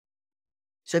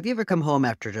So have you ever come home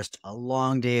after just a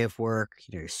long day of work,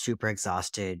 you're super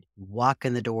exhausted, walk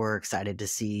in the door excited to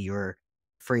see your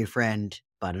furry friend,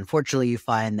 but unfortunately you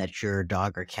find that your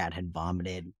dog or cat had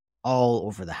vomited all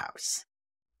over the house.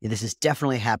 Yeah, this has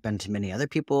definitely happened to many other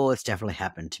people. It's definitely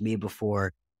happened to me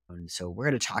before. And so we're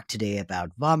going to talk today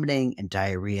about vomiting and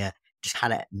diarrhea, just how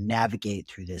to navigate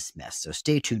through this mess. So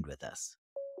stay tuned with us.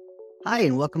 Hi,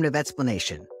 and welcome to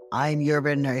Vetsplanation. I'm your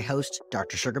veterinary host,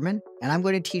 Dr. Sugarman, and I'm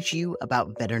going to teach you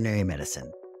about veterinary medicine.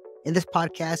 In this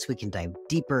podcast, we can dive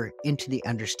deeper into the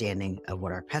understanding of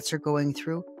what our pets are going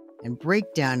through and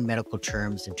break down medical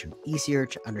terms into easier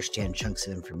to understand chunks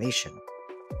of information.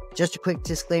 Just a quick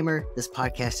disclaimer, this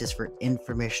podcast is for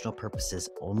informational purposes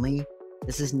only.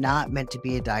 This is not meant to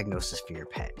be a diagnosis for your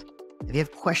pet. If you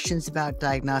have questions about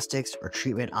diagnostics or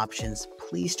treatment options,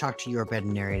 please talk to your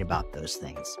veterinarian about those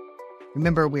things.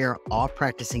 Remember, we are all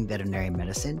practicing veterinary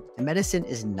medicine, and medicine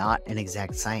is not an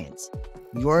exact science.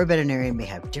 Your veterinarian may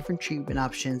have different treatment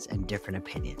options and different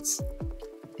opinions.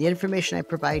 The information I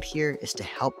provide here is to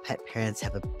help pet parents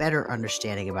have a better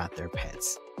understanding about their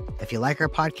pets. If you like our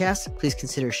podcast, please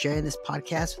consider sharing this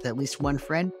podcast with at least one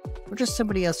friend or just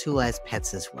somebody else who has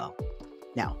pets as well.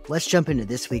 Now, let's jump into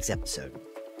this week's episode. All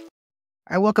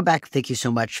right, welcome back. Thank you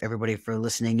so much, everybody, for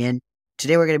listening in.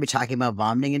 Today, we're going to be talking about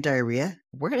vomiting and diarrhea.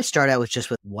 We're going to start out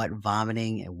with what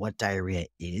vomiting and what diarrhea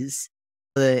is.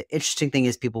 The interesting thing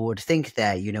is people would think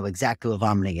that you know exactly what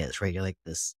vomiting is, right? You're like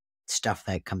this stuff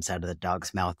that comes out of the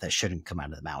dog's mouth that shouldn't come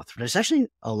out of the mouth. But it's actually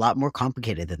a lot more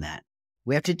complicated than that.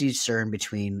 We have to discern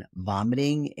between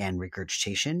vomiting and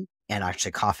regurgitation and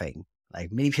actually coughing.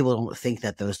 Like many people don't think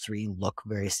that those three look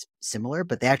very similar,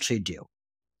 but they actually do.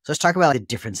 So let's talk about the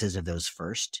differences of those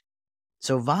first.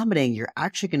 So vomiting, you're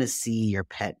actually going to see your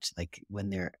pet like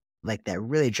when they're like that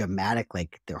really dramatic,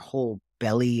 like their whole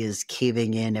belly is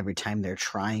caving in every time they're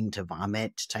trying to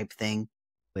vomit type thing.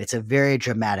 It's a very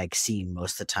dramatic scene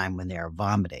most of the time when they are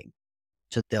vomiting.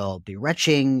 So they'll be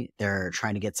retching, they're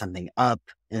trying to get something up,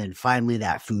 and then finally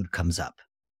that food comes up.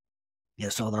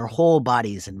 So their whole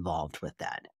body is involved with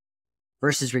that.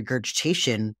 Versus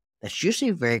regurgitation, that's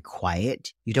usually very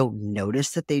quiet. You don't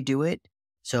notice that they do it.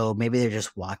 So maybe they're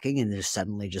just walking and there's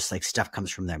suddenly just like stuff comes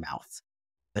from their mouth.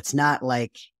 It's not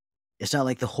like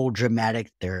the whole dramatic,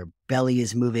 their belly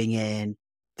is moving in,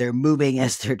 they're moving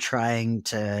as they're trying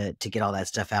to get all that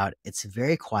stuff out. It's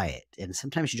very quiet. And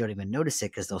sometimes you don't even notice it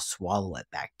because they'll swallow it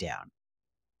back down.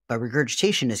 But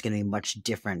regurgitation is going to be much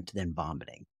different than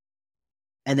vomiting.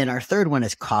 And then our third one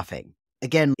is coughing.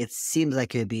 Again, it seems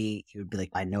like it would be like,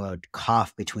 I know a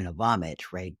cough between a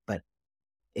vomit, right? But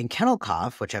in kennel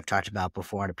cough, which I've talked about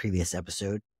before in a previous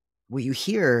episode, what you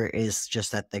hear is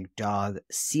just that the dog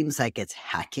seems like it's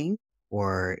hacking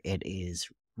or it is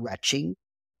retching,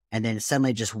 and then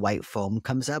suddenly just white foam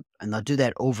comes up, and they'll do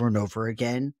that over and over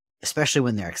again, especially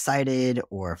when they're excited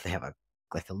or if they have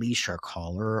a leash or a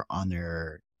collar on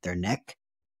their neck.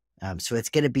 So it's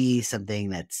going to be something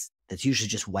that's usually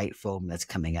just white foam that's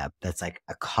coming up. That's like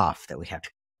a cough that we have to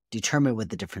determine what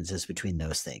the difference is between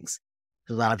those things.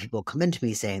 A lot of people come into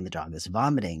me saying the dog is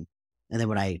vomiting. And then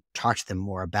when I talk to them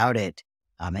more about it,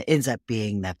 it ends up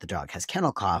being that the dog has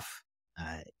kennel cough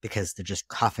because they're just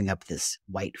coughing up this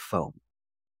white foam.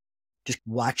 Just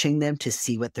watching them to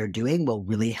see what they're doing will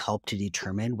really help to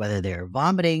determine whether they're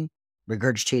vomiting,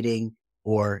 regurgitating,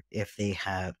 or if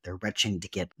they're retching to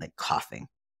get like coughing.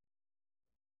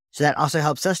 So that also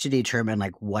helps us to determine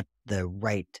like what the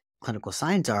right clinical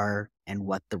signs are and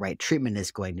what the right treatment is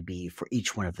going to be for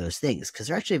each one of those things, because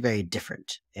they're actually very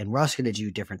different. And we're also going to do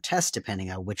different tests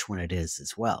depending on which one it is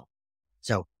as well.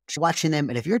 So just watching them.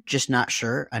 And if you're just not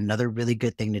sure, another really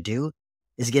good thing to do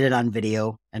is get it on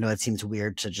video. I know it seems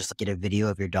weird to just get a video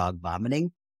of your dog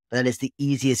vomiting, but that is the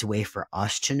easiest way for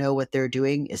us to know what they're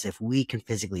doing is if we can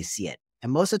physically see it.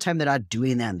 And most of the time they're not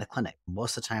doing that in the clinic.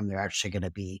 Most of the time they're actually going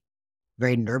to be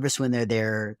very nervous when they're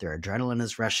there. Their adrenaline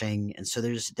is rushing. And so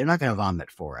they're not going to vomit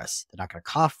for us. They're not going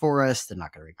to cough for us. They're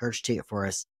not going to regurgitate it for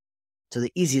us. So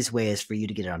the easiest way is for you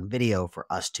to get it on video for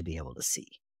us to be able to see.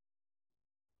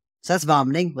 So that's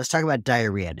vomiting. Let's talk about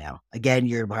diarrhea now. Again,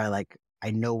 you're probably like, I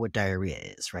know what diarrhea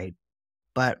is, right?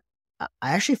 But I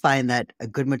actually find that a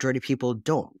good majority of people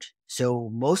don't. So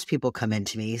most people come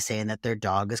into me saying that their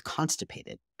dog is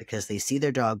constipated because they see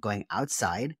their dog going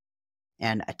outside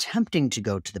and attempting to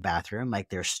go to the bathroom, like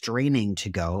they're straining to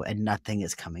go and nothing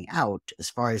is coming out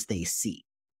as far as they see.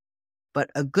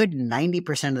 But a good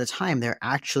 90% of the time, they're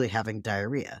actually having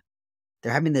diarrhea.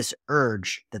 They're having this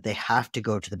urge that they have to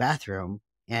go to the bathroom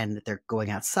and they're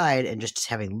going outside and just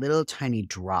having little tiny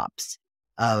drops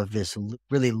of this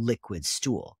really liquid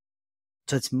stool.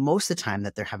 So it's most of the time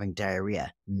that they're having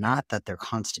diarrhea, not that they're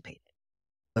constipated.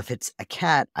 If it's a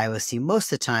cat, I will see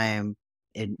most of the time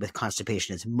with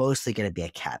constipation, it's mostly going to be a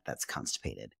cat that's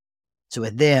constipated. So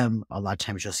with them, a lot of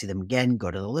times you'll see them again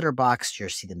go to the litter box, you'll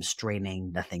see them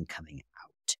straining, nothing coming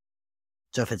out.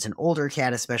 So if it's an older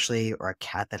cat, especially, or a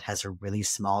cat that has a really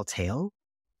small tail,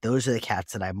 those are the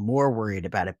cats that I'm more worried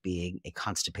about it being a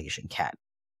constipation cat.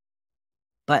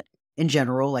 But in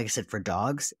general, like I said, for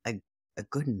dogs, a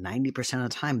good 90% of the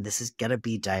time, this is going to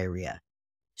be diarrhea.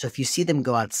 So if you see them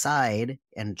go outside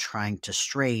and trying to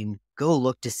strain, go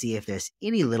look to see if there's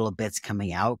any little bits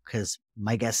coming out, because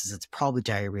my guess is it's probably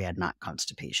diarrhea, not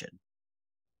constipation.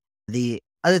 The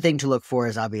other thing to look for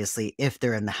is obviously if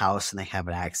they're in the house and they have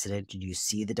an accident and you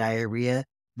see the diarrhea,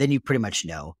 then you pretty much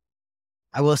know.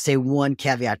 I will say one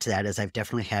caveat to that is I've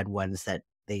definitely had ones that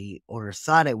the owner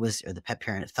thought it was, or the pet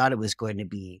parent thought it was going to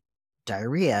be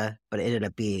diarrhea, but it ended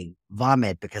up being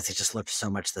vomit because it just looked so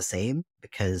much the same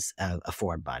because of a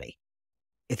foreign body.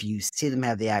 If you see them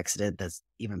have the accident, that's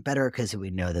even better because we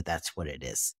know that that's what it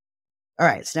is. All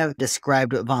right, so now we've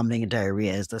described what vomiting and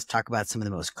diarrhea is. Let's talk about some of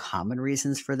the most common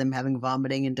reasons for them having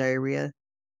vomiting and diarrhea.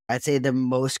 I'd say the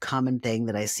most common thing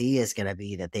that I see is going to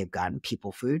be that they've gotten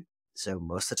people food. So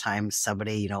most of the time,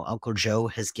 somebody, Uncle Joe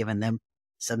has given them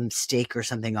some steak or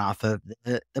something off of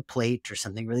the plate or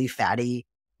something really fatty,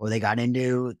 or they got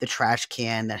into the trash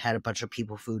can that had a bunch of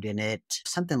people food in it,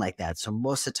 something like that. So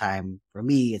most of the time, for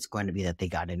me, it's going to be that they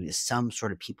got into some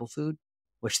sort of people food,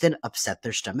 which then upset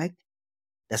their stomach.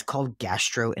 That's called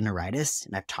gastroenteritis.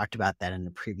 And I've talked about that in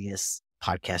the previous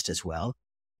podcast as well.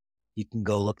 You can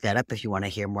go look that up if you want to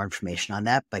hear more information on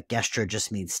that. But gastro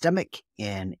just means stomach,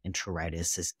 and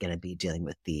enteritis is going to be dealing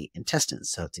with the intestines.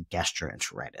 So it's a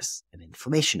gastroenteritis, an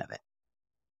inflammation of it.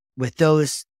 With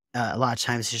those, a lot of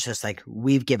times it's just like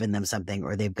we've given them something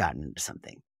or they've gotten into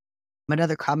something.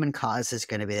 Another common cause is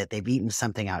going to be that they've eaten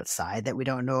something outside that we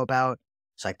don't know about.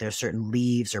 So, like, there's certain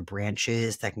leaves or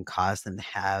branches that can cause them to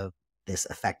have this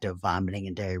effect of vomiting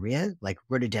and diarrhea. Like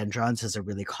rhododendrons is a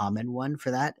really common one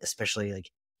for that, especially like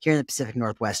here in the Pacific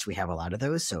Northwest, we have a lot of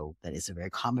those. So, that is a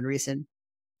very common reason.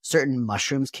 Certain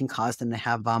mushrooms can cause them to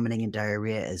have vomiting and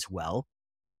diarrhea as well.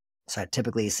 So, I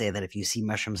typically say that if you see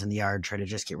mushrooms in the yard, try to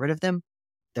just get rid of them.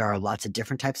 There are lots of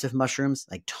different types of mushrooms,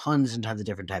 like tons and tons of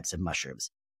different types of mushrooms.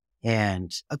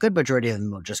 And a good majority of them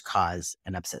will just cause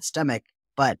an upset stomach.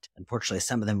 But unfortunately,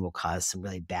 some of them will cause some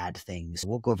really bad things.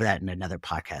 We'll go over that in another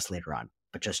podcast later on.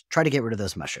 But just try to get rid of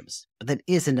those mushrooms. But that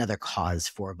is another cause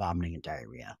for vomiting and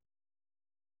diarrhea.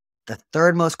 The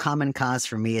third most common cause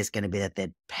for me is going to be that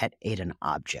the pet ate an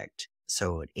object.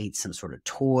 So it ate some sort of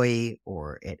toy,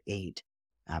 or it ate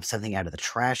something out of the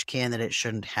trash can that it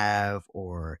shouldn't have,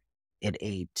 or it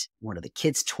ate one of the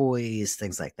kids' toys,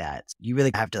 things like that. You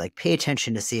really have to pay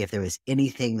attention to see if there was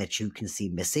anything that you can see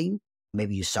missing.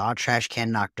 Maybe you saw a trash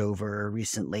can knocked over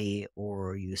recently,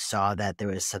 or you saw that there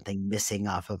was something missing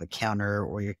off of a counter,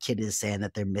 or your kid is saying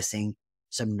that they're missing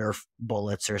some Nerf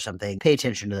bullets or something. Pay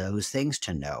attention to those things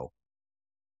to know.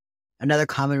 Another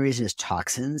common reason is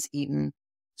toxins eaten.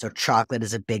 So chocolate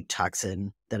is a big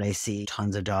toxin that I see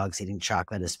tons of dogs eating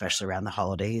chocolate, especially around the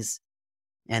holidays.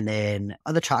 And then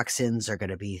other toxins are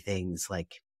going to be things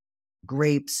like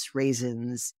grapes,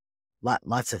 raisins,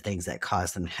 lots of things that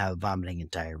cause them to have vomiting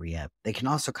and diarrhea. They can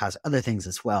also cause other things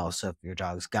as well. So if your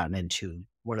dog's gotten into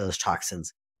one of those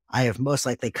toxins, I have most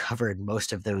likely covered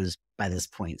most of those by this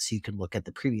point. So you can look at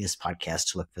the previous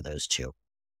podcast to look for those too.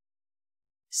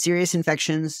 Serious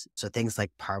infections, so things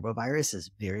like parvovirus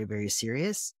is very, very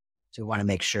serious. So we want to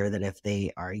make sure that if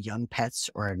they are young pets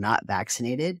or are not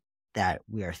vaccinated, that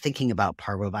we are thinking about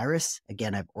parvovirus.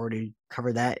 Again, I've already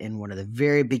covered that in one of the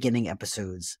very beginning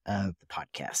episodes of the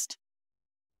podcast.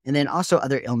 And then also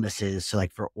other illnesses. So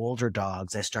like for older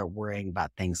dogs, I start worrying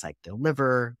about things like their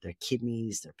liver, their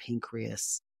kidneys, their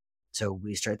pancreas. So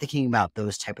we start thinking about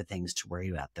those type of things to worry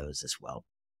about those as well.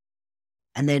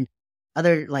 And then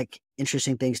other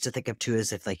interesting things to think of too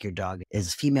is if your dog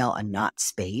is female and not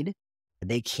spayed,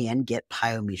 they can get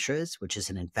pyometras, which is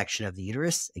an infection of the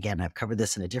uterus. Again, I've covered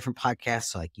this in a different podcast,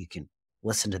 so you can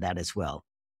listen to that as well.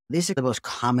 These are the most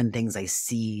common things I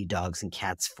see dogs and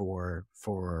cats for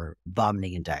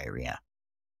vomiting and diarrhea.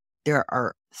 There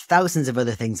are thousands of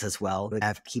other things as well. I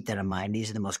have to keep that in mind.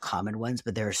 These are the most common ones,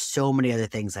 but there are so many other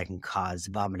things that can cause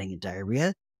vomiting and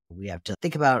diarrhea. We have to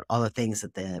think about all the things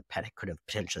that the pet could have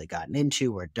potentially gotten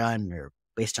into or done, or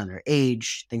based on their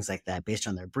age, things like that, based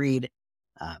on their breed.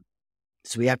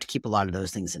 So we have to keep a lot of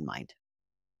those things in mind.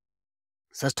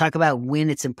 So let's talk about when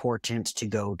it's important to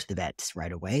go to the vet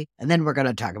right away. And then we're going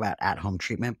to talk about at-home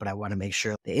treatment, but I want to make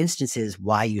sure the instances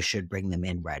why you should bring them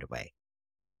in right away.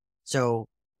 So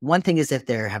one thing is if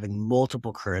they're having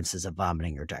multiple occurrences of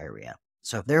vomiting or diarrhea.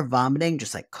 So if they're vomiting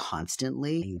just like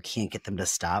constantly, you can't get them to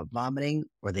stop vomiting,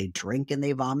 or they drink and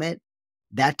they vomit,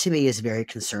 that to me is very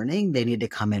concerning. They need to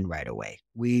come in right away.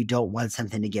 We don't want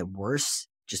something to get worse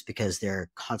just because they're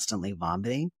constantly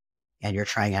vomiting and you're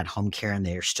trying out home care and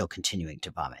they're still continuing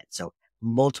to vomit. So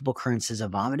multiple occurrences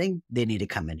of vomiting, they need to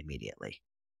come in immediately.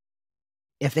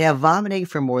 If they have vomiting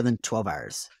for more than 12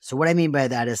 hours. So what I mean by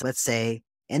that is, let's say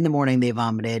in the morning they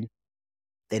vomited,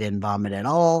 they didn't vomit at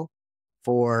all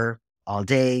for all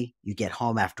day. You get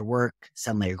home after work,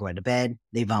 suddenly you're going to bed,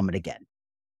 they vomit again.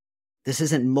 This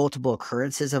isn't multiple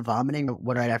occurrences of vomiting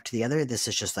one right after the other. This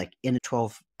is just like in a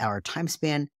 12-hour time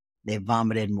span, they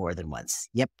vomited more than once.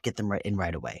 Yep, get them right in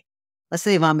right away. Let's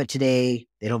say they vomit today,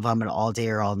 they don't vomit all day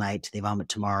or all night, they vomit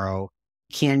tomorrow.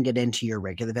 You can get into your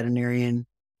regular veterinarian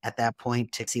at that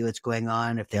point to see what's going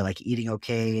on. If they're like eating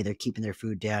okay, they're keeping their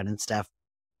food down and stuff.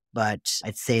 But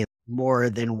I'd say more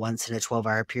than once in a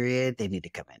 12-hour period, they need to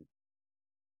come in.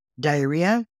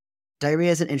 Diarrhea.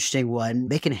 Diarrhea is an interesting one.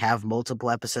 They can have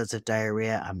multiple episodes of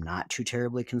diarrhea. I'm not too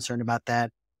terribly concerned about that.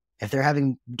 If they're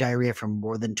having diarrhea for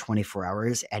more than 24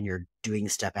 hours and you're doing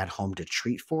stuff at home to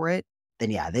treat for it, then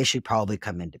yeah, they should probably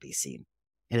come in to be seen.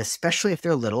 And especially if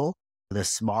they're little, the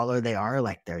smaller they are,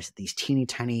 like there's these teeny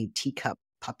tiny teacup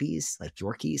puppies, like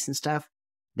Yorkies and stuff,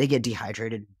 they get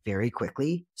dehydrated very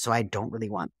quickly. So I don't really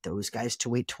want those guys to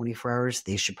wait 24 hours.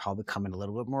 They should probably come in a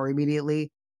little bit more immediately.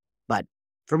 But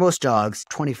for most dogs,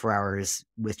 24 hours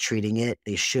with treating it,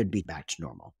 they should be back to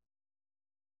normal.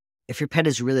 If your pet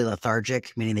is really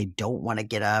lethargic, meaning they don't want to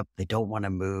get up, they don't want to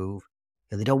move,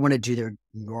 or they don't want to do their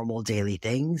normal daily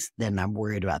things, then I'm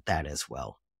worried about that as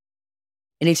well.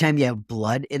 Anytime you have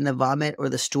blood in the vomit or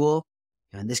the stool,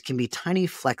 and this can be tiny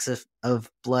flecks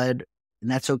of blood, and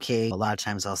that's okay. A lot of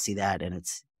times I'll see that and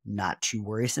it's not too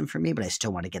worrisome for me, but I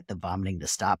still want to get the vomiting to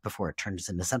stop before it turns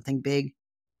into something big.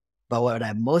 But what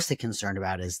I'm mostly concerned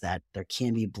about is that there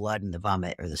can be blood in the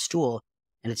vomit or the stool,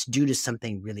 and it's due to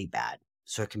something really bad.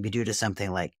 So it can be due to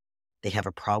something like they have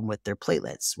a problem with their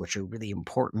platelets, which are really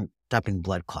important, stopping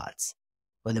blood clots.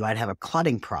 Or they might have a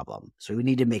clotting problem. So we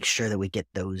need to make sure that we get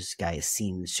those guys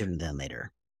seen sooner than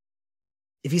later.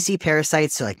 If you see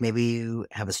parasites, so like maybe you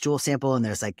have a stool sample and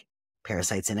there's like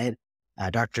parasites in it,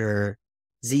 Dr.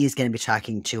 Z is going to be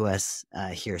talking to us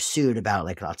here soon about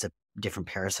like lots of different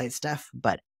parasite stuff.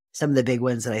 But some of the big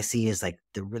ones that I see is like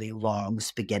the really long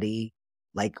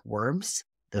spaghetti-like worms.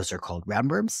 Those are called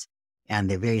roundworms. And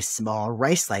the very small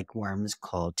rice-like worms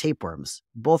called tapeworms.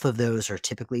 Both of those are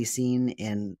typically seen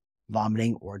in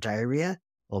vomiting or diarrhea.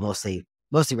 Well, mostly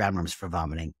roundworms for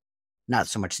vomiting, not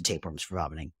so much the tapeworms for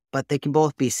vomiting. But they can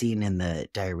both be seen in the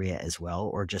diarrhea as well,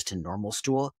 or just in normal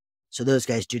stool. So those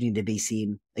guys do need to be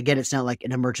seen. Again, it's not like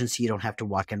an emergency. You don't have to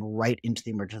walk in right into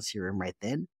the emergency room right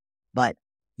then. But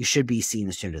you should be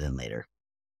seen sooner than later.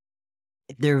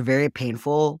 If they're very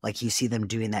painful, like you see them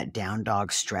doing that down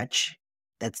dog stretch,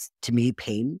 that's to me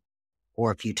pain.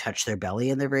 Or if you touch their belly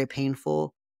and they're very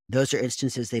painful, those are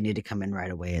instances they need to come in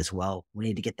right away as well. We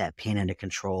need to get that pain under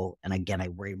control. And again, I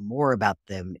worry more about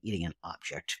them eating an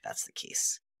object if that's the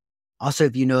case. Also,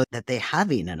 if you know that they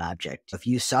have eaten an object, if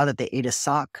you saw that they ate a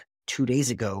sock 2 days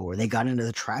ago, or they got into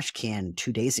the trash can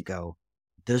 2 days ago,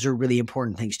 those are really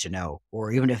important things to know.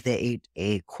 Or even if they ate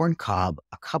a corn cob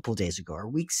a couple days ago or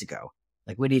weeks ago,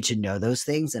 like we need to know those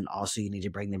things. And also you need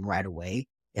to bring them right away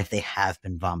if they have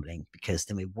been vomiting, because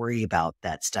then we worry about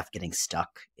that stuff getting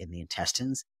stuck in the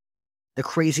intestines. The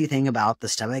crazy thing about the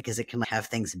stomach is it can have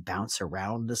things bounce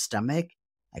around the stomach,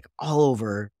 like all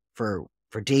over for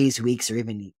days, weeks, or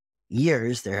even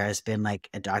years. There has been like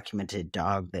a documented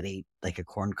dog that ate like a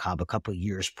corn cob a couple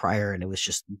years prior, and it was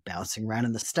just bouncing around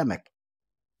in the stomach.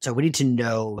 So we need to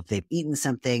know if they've eaten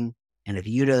something, and if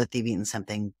you know that they've eaten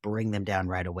something, bring them down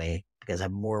right away, because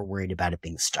I'm more worried about it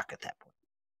being stuck at that point.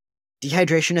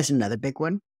 Dehydration is another big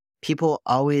one. People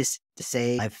always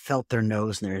say, I've felt their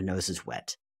nose and their nose is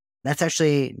wet. That's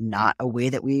actually not a way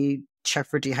that we check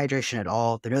for dehydration at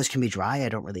all. Their nose can be dry. I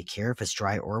don't really care if it's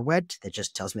dry or wet. That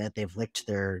just tells me that they've licked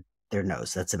their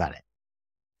nose. That's about it.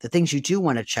 The things you do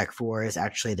want to check for is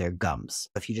actually their gums.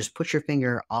 If you just put your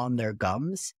finger on their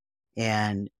gums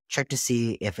and check to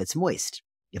see if it's moist.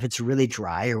 If it's really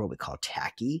dry or what we call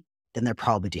tacky, then they're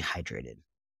probably dehydrated.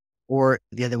 Or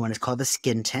the other one is called the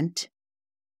skin tent.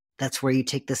 That's where you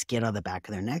take the skin on the back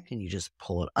of their neck and you just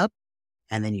pull it up,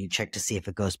 and then you check to see if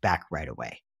it goes back right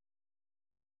away.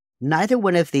 Neither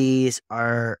one of these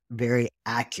are very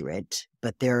accurate,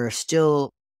 but there are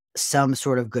still some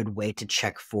sort of good way to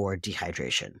check for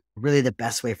dehydration. Really, the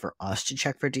best way for us to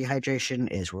check for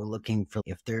dehydration is we're looking for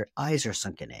if their eyes are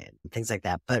sunken in, things like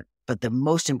that. But the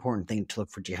most important thing to look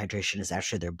for dehydration is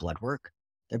actually their blood work.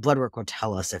 their blood work will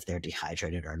tell us if they're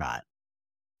dehydrated or not.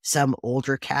 Some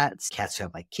older cats who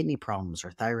have like kidney problems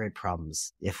or thyroid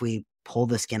problems, if we pull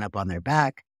the skin up on their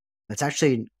back, it's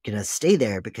actually going to stay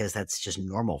there because that's just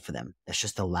normal for them. That's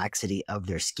just the laxity of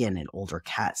their skin in older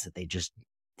cats that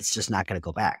it's just not going to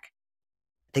go back.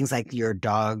 Things like your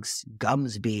dog's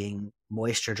gums being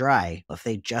moist or dry. If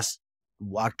they just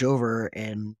walked over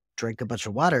and drank a bunch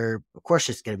of water, of course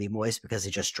it's going to be moist because they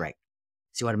just drank.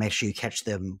 So you want to make sure you catch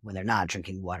them when they're not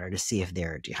drinking water to see if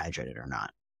they're dehydrated or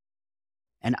not.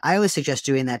 And I always suggest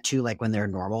doing that too, like when they're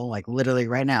normal, like literally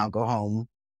right now, go home,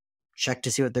 check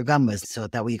to see what their gum is so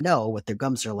that we know what their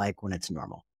gums are like when it's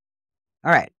normal.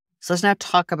 All right. So let's now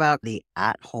talk about the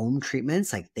at-home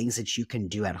treatments, like things that you can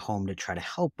do at home to try to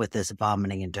help with this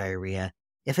vomiting and diarrhea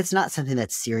if it's not something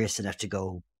that's serious enough to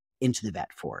go into the vet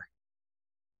for.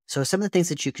 So some of the things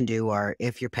that you can do are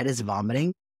if your pet is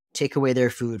vomiting, take away their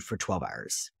food for 12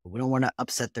 hours. We don't want to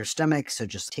upset their stomach, so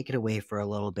just take it away for a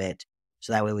little bit.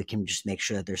 So that way we can just make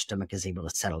sure that their stomach is able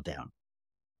to settle down.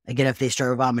 Again, if they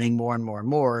start vomiting more and more and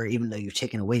more, even though you've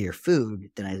taken away your food,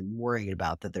 then I'm worried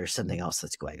about that there's something else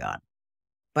that's going on.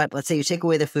 But let's say you take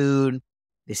away the food,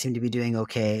 they seem to be doing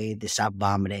okay, they stop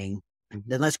vomiting,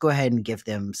 then let's go ahead and give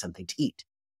them something to eat.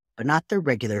 But not their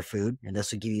regular food, and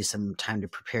this will give you some time to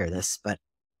prepare this, but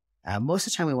most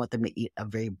of the time we want them to eat a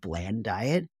very bland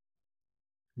diet.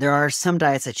 There are some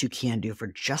diets that you can do for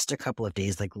just a couple of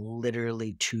days, like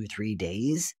literally 2-3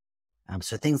 days.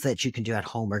 So things that you can do at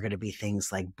home are going to be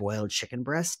things like boiled chicken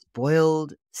breast,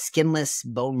 boiled skinless,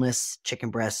 boneless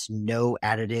chicken breast, no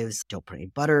additives, don't put any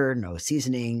butter, no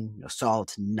seasoning, no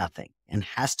salt, nothing. And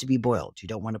has to be boiled. You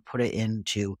don't want to put it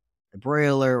into the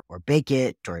broiler or bake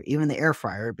it or even the air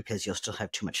fryer because you'll still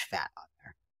have too much fat on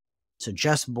there. So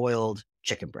just boiled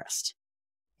chicken breast.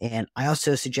 And I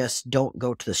also suggest don't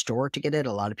go to the store to get it.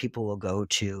 A lot of people will go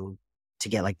to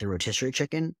get like the rotisserie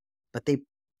chicken, but they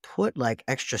put like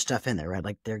extra stuff in there, right?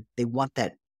 Like they want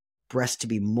that breast to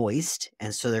be moist.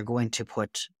 And so they're going to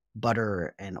put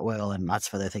butter and oil and lots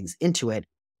of other things into it,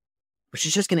 which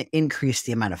is just going to increase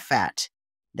the amount of fat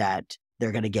that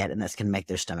they're going to get. And that's going to make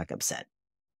their stomach upset.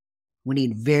 We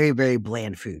need very, very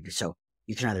bland food. So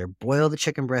you can either boil the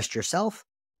chicken breast yourself,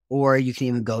 or you can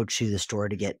even go to the store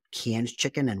to get canned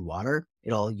chicken and water.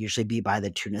 It'll usually be by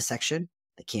the tuna section,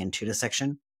 the canned tuna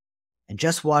section, and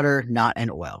just water, not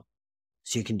an oil.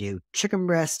 So you can do chicken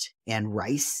breast and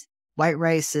rice. White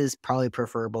rice is probably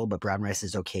preferable, but brown rice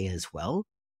is okay as well.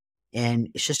 And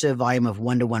it's just a volume of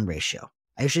 1-to-1 ratio.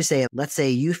 I usually say, let's say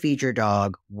you feed your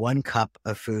dog 1 cup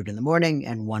of food in the morning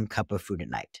and 1 cup of food at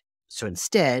night. So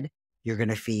instead, you're going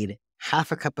to feed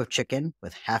half a cup of chicken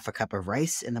with half a cup of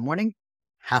rice in the morning,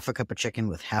 half a cup of chicken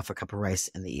with half a cup of rice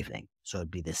in the evening. So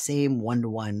it'd be the same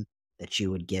 1-to-1 that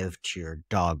you would give to your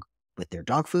dog with their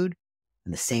dog food,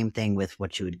 and the same thing with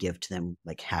what you would give to them,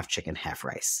 like half chicken, half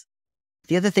rice.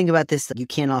 The other thing about this, you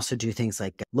can also do things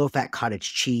like low-fat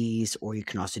cottage cheese, or you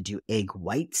can also do egg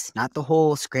whites, not the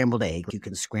whole scrambled egg. You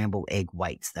can scramble egg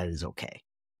whites. That is okay.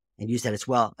 And use that as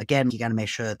well. Again, you got to make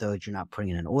sure that though you're not putting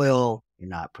in an oil, you're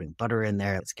not putting butter in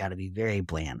there. It's got to be very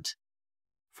bland.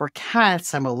 For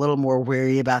cats, I'm a little more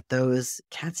wary about those.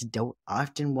 Cats don't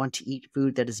often want to eat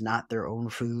food that is not their own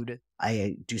food.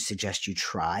 I do suggest you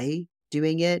try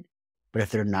doing it, but if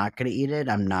they're not going to eat it,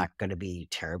 I'm not going to be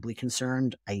terribly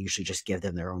concerned. I usually just give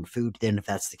them their own food then if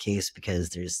that's the case,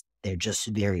 because they're just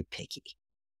very picky.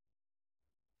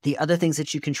 The other things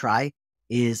that you can try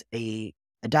is a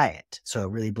diet. So a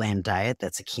really bland diet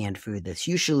that's a canned food that's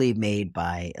usually made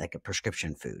by like a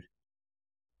prescription food.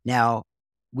 Now,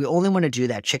 we only want to do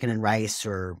that chicken and rice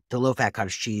or the low-fat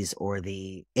cottage cheese or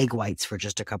the egg whites for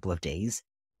just a couple of days.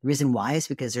 The reason why is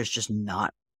because there's just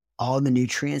not all the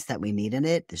nutrients that we need in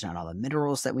it. There's not all the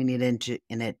minerals that we need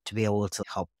in it to be able to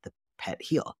help the pet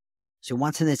heal. So we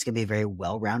want something that's going to be a very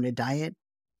well-rounded diet.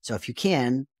 So if you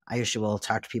can, I usually will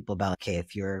talk to people about, okay,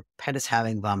 if your pet is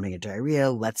having vomiting and diarrhea,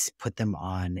 let's put them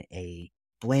on a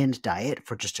bland diet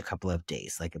for just a couple of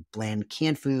days, like a bland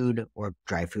canned food or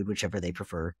dry food, whichever they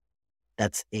prefer.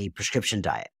 That's a prescription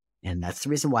diet. And that's the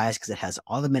reason why is because it has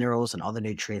all the minerals and all the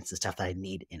nutrients and stuff that I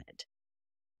need in it.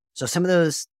 So some of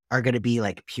those are going to be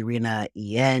like Purina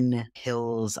EN,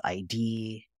 Hills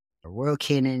ID, Royal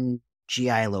Canin,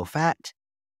 GI low fat.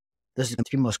 Those are the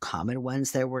 3 most common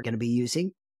ones that we're going to be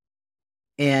using.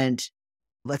 And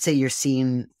let's say you're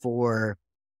seen for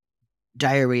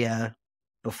diarrhea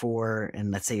before,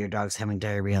 and let's say your dog's having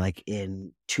diarrhea like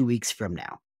in 2 weeks from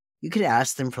now. You could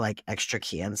ask them for like extra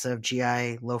cans of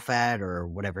GI low fat or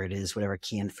whatever it is, whatever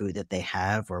canned food that they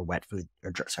have or wet food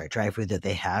or dry food that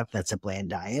they have. That's a bland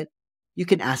diet. You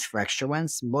can ask for extra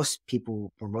ones. Most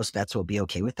people or most vets will be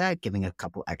okay with that, giving a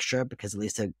couple extra because at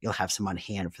least you'll have some on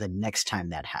hand for the next time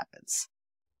that happens.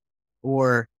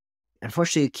 Or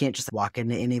unfortunately, you can't just walk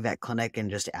into any vet clinic and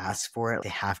just ask for it. They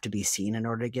have to be seen in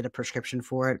order to get a prescription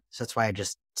for it. So that's why I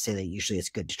just say that usually it's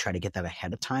good to try to get that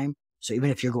ahead of time. So even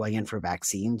if you're going in for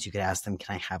vaccines, you could ask them,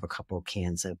 can I have a couple of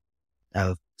cans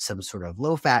of some sort of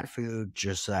low fat food,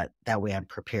 just so that way I'm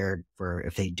prepared for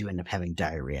if they do end up having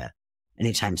diarrhea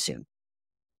anytime soon.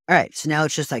 All right, so now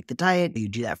it's just like the diet. You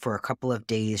do that for a couple of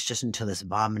days just until this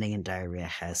vomiting and diarrhea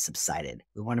has subsided.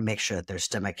 We want to make sure that their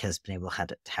stomach has been able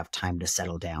to have time to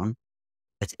settle down.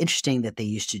 It's interesting that they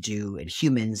used to do in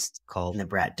humans called the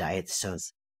brat diet. So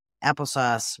it's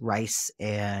applesauce, rice,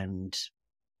 and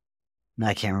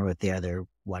I can't remember what the other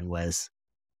one was.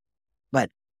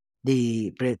 But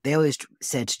they always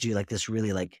said to do like this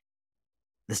really like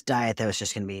this diet that was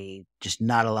just going to be just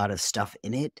not a lot of stuff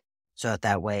in it. So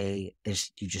that way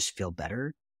you just feel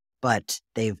better. But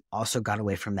they've also gone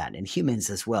away from that in humans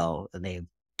as well. And they've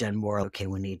done more, okay,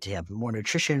 we need to have more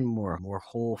nutrition, more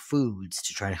whole foods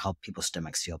to try to help people's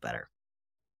stomachs feel better.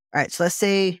 All right, so let's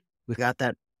say we've got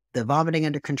the vomiting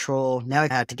under control. Now we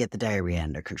have to get the diarrhea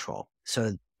under control.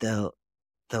 So the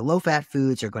low fat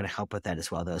foods are going to help with that as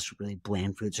well. Those really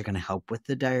bland foods are going to help with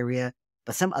the diarrhea.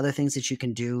 But some other things that you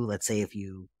can do, let's say if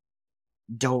you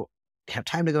don't have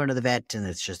time to go into the vet and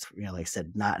it's just, like I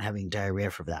said, not having diarrhea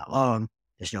for that long,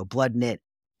 there's no blood in it,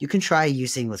 you can try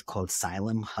using what's called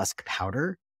psyllium husk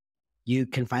powder. You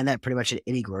can find that pretty much at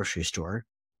any grocery store,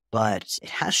 but it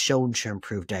has shown to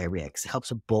improve diarrhea because it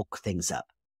helps bulk things up.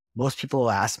 Most people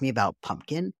will ask me about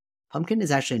pumpkin. Pumpkin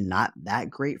is actually not that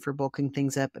great for bulking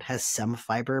things up. It has some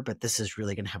fiber, but this is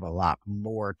really going to have a lot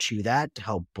more to that to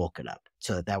help bulk it up.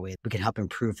 So that way we can help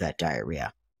improve that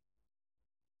diarrhea.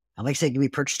 And like I said, it can be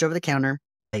purchased over the counter.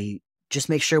 Just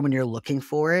make sure when you're looking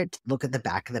for it, look at the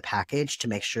back of the package to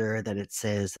make sure that it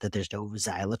says that there's no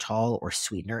xylitol or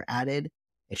sweetener added.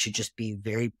 It should just be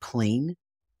very plain.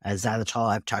 Xylitol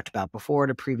I've talked about before in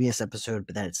a previous episode,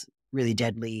 but that's really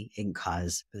deadly. It can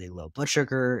cause really low blood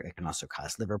sugar. It can also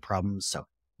cause liver problems. So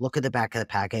look at the back of the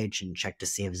package and check to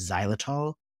see if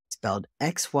xylitol, spelled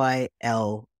Xylitol,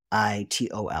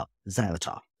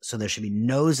 xylitol. So there should be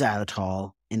no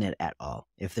xylitol in it at all.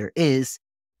 If there is,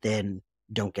 then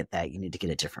don't get that. You need to get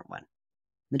a different one.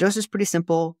 The dose is pretty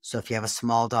simple. So if you have a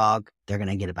small dog, they're going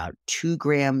to get about 2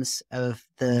 grams of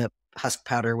the husk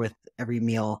powder with every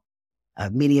meal.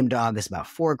 A medium dog is about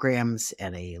 4 grams,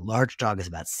 and a large dog is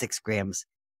about 6 grams.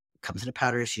 It comes in a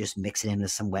powder, so you just mix it into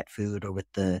some wet food or with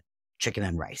the chicken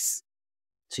and rice.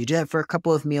 So you do that for a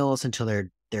couple of meals until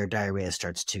their diarrhea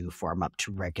starts to form up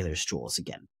to regular stools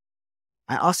again.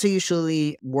 I also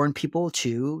usually warn people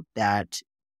too that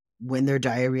when their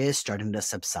diarrhea is starting to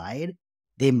subside,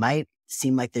 they might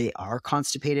seem like they are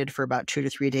constipated for about 2 to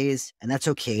 3 days, and that's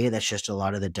okay. That's just a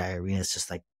lot of the diarrhea is just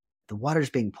like the water's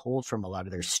being pulled from a lot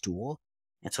of their stool,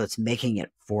 and so it's making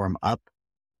it form up.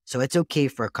 So it's okay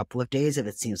for a couple of days if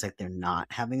it seems like they're not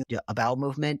having a bowel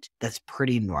movement. That's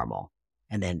pretty normal.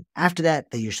 And then after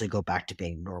that, they usually go back to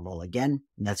being normal again.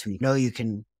 And that's when you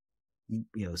can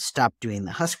stop doing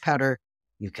the husk powder.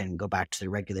 You can go back to the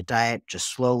regular diet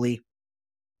just slowly.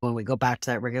 When we go back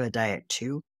to that regular diet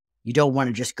too, you don't want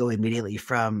to just go immediately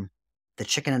from the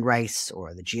chicken and rice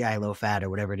or the GI low fat or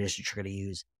whatever it is that you're going to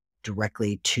use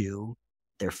directly to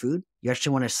their food. You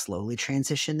actually want to slowly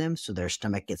transition them so their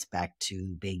stomach gets back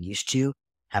to being used to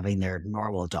having their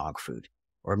normal dog food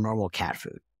or normal cat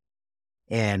food.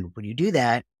 And when you do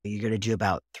that, you're going to do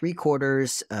about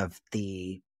 3/4 of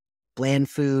the bland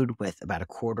food with about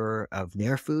 1/4 of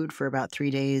their food for about 3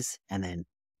 days, and then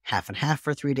half and half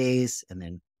for 3 days, and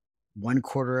then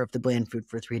 1/4 of the bland food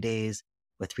for 3 days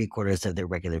with 3/4 of their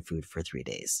regular food for 3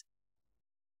 days.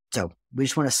 So we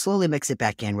just want to slowly mix it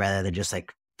back in rather than just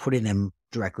like putting them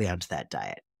directly onto that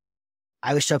diet. I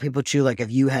always tell people too, like if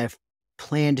you have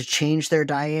planned to change their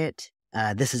diet,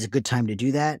 this is a good time to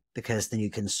do that because then you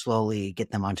can slowly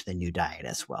get them onto the new diet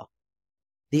as well.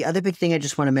 The other big thing I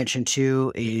just want to mention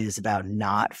too is about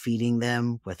not feeding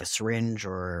them with a syringe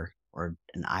or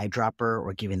an eyedropper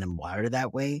or giving them water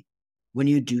that way. When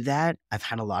you do that, I've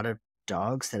had a lot of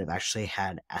dogs that have actually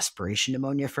had aspiration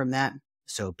pneumonia from that.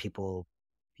 So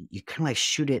you kind of like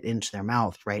shoot it into their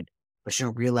mouth, right? But you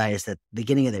don't realize that the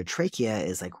beginning of their trachea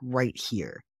is like right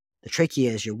here. The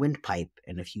trachea is your windpipe.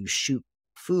 And if you shoot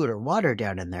food or water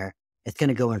down in there, it's going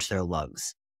to go into their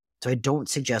lungs. So I don't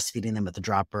suggest feeding them with a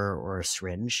dropper or a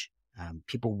syringe.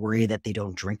 People worry that they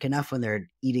don't drink enough when they're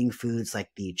eating foods like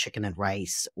the chicken and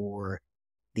rice or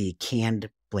the canned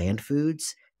bland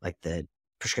foods, like the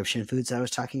prescription foods I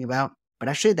was talking about. But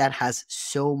actually that has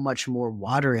so much more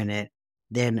water in it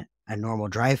than a normal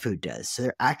dry food does. So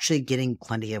they're actually getting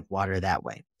plenty of water that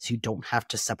way. So you don't have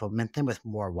to supplement them with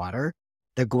more water.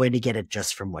 They're going to get it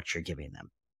just from what you're giving them.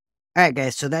 All right,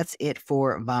 guys. So that's it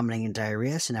for vomiting and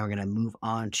diarrhea. So now we're going to move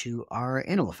on to our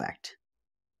animal fact.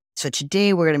 So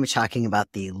today we're going to be talking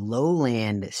about the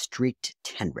lowland streaked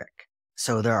tenric.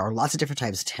 So there are lots of different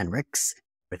types of tenrics.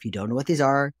 But if you don't know what these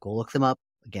are, go look them up.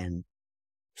 Again,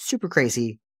 super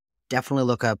crazy. Definitely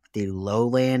look up the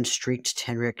lowland streaked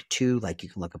tenric too. Like you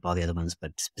can look up all the other ones,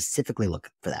 but specifically look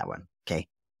for that one. Okay.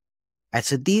 All right.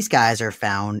 So these guys are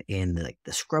found in the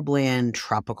scrubland,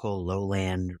 tropical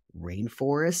lowland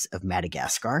rainforests of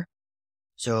Madagascar.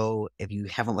 So if you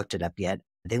haven't looked it up yet,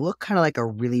 they look kind of like a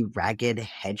really ragged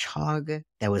hedgehog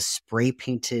that was spray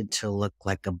painted to look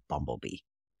like a bumblebee.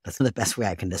 That's the best way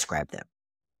I can describe them.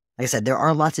 Like I said, there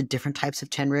are lots of different types of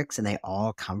tenrics, and they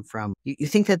all come from. You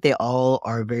think that they all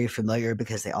are very familiar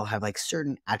because they all have like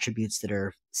certain attributes that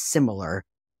are similar,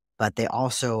 but they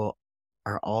also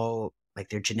are all like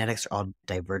their genetics are all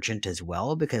divergent as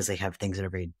well because they have things that are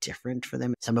very different for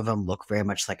them. Some of them look very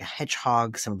much like a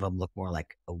hedgehog, some of them look more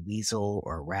like a weasel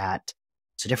or a rat.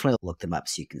 So definitely look them up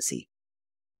so you can see.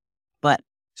 But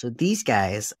so these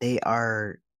guys, they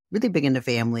are really big into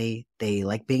family. They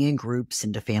like being in groups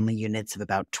into family units of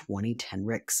about 20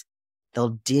 tenrics.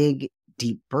 They'll dig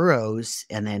deep burrows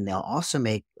and then they'll also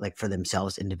make like for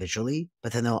themselves individually,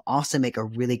 but then they'll also make a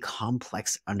really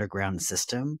complex underground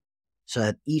system so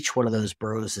that each one of those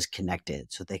burrows is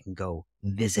connected so they can go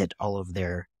visit all of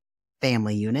their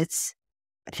family units.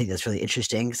 I think that's really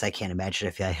interesting because I can't imagine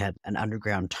if I had an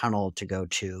underground tunnel to go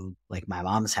to like my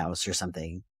mom's house or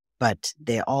something. But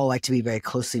they all like to be very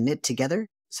closely knit together.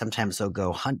 Sometimes they'll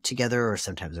go hunt together or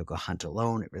sometimes they'll go hunt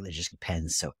alone. It really just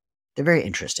depends. So they're very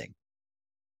interesting.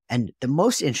 And the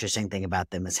most interesting thing about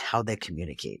them is how they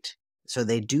communicate. So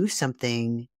they do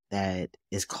something that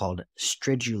is called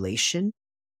stridulation.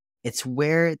 It's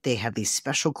where they have these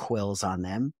special quills on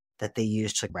them that they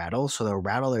use to rattle. So they'll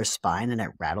rattle their spine and it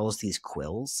rattles these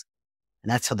quills.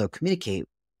 And that's how they'll communicate.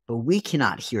 But we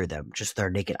cannot hear them just with our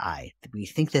naked eye. We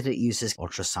think that it uses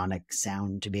ultrasonic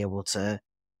sound to be able to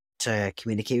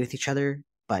communicate with each other.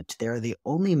 But they're the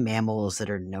only mammals that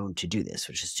are known to do this,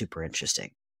 which is super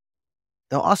interesting.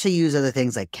 They'll also use other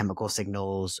things like chemical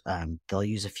signals. They'll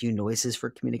use a few noises for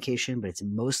communication, but it's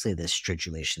mostly the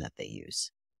stridulation that they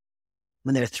use.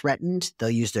 When they're threatened,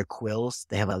 they'll use their quills.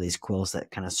 They have all these quills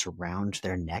that kind of surround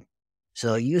their neck. So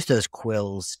they'll use those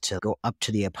quills to go up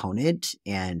to the opponent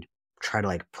and try to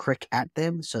like prick at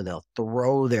them. So they'll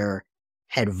throw their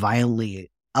head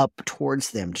violently up towards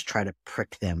them to try to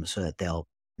prick them so that they'll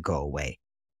go away.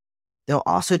 They'll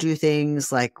also do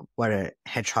things like what a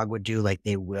hedgehog would do, like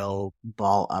they will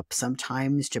ball up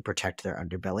sometimes to protect their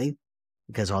underbelly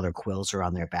because all their quills are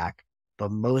on their back.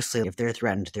 But mostly, if they're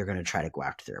threatened, they're going to try to go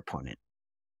after their opponent.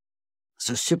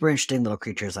 So super interesting little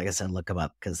creatures. Like I said, look them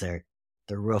up because they're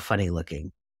real funny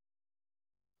looking.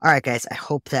 All right, guys, I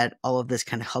hope that all of this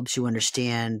kind of helps you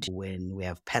understand when we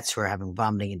have pets who are having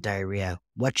vomiting and diarrhea,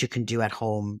 what you can do at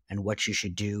home and what you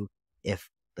should do if,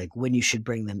 like, when you should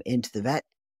bring them into the vet.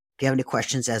 If you have any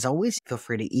questions, as always, feel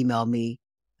free to email me.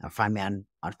 Find me on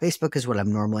Facebook is what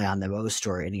I'm normally on the most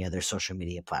or any other social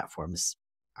media platforms.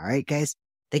 All right, guys,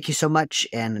 thank you so much.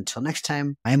 And until next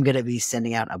time, I am going to be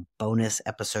sending out a bonus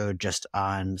episode just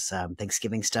on some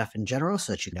Thanksgiving stuff in general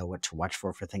so that you know what to watch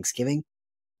for Thanksgiving.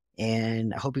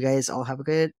 And I hope you guys all have a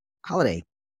good holiday.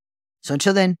 So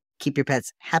until then, keep your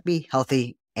pets happy,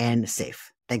 healthy, and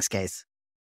safe. Thanks, guys.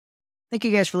 Thank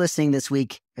you guys for listening this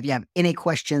week. If you have any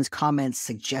questions, comments,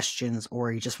 suggestions,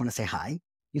 or you just want to say hi,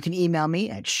 you can email me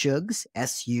at shugs,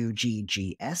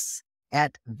 SUGGS,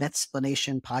 at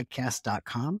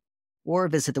vetsplanationpodcast.com, or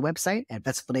visit the website at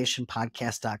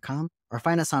vetsplanationpodcast.com, or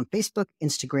find us on Facebook,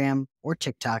 Instagram, or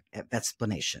TikTok at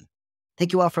Vetsplanation.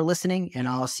 Thank you all for listening, and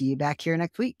I'll see you back here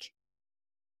next week.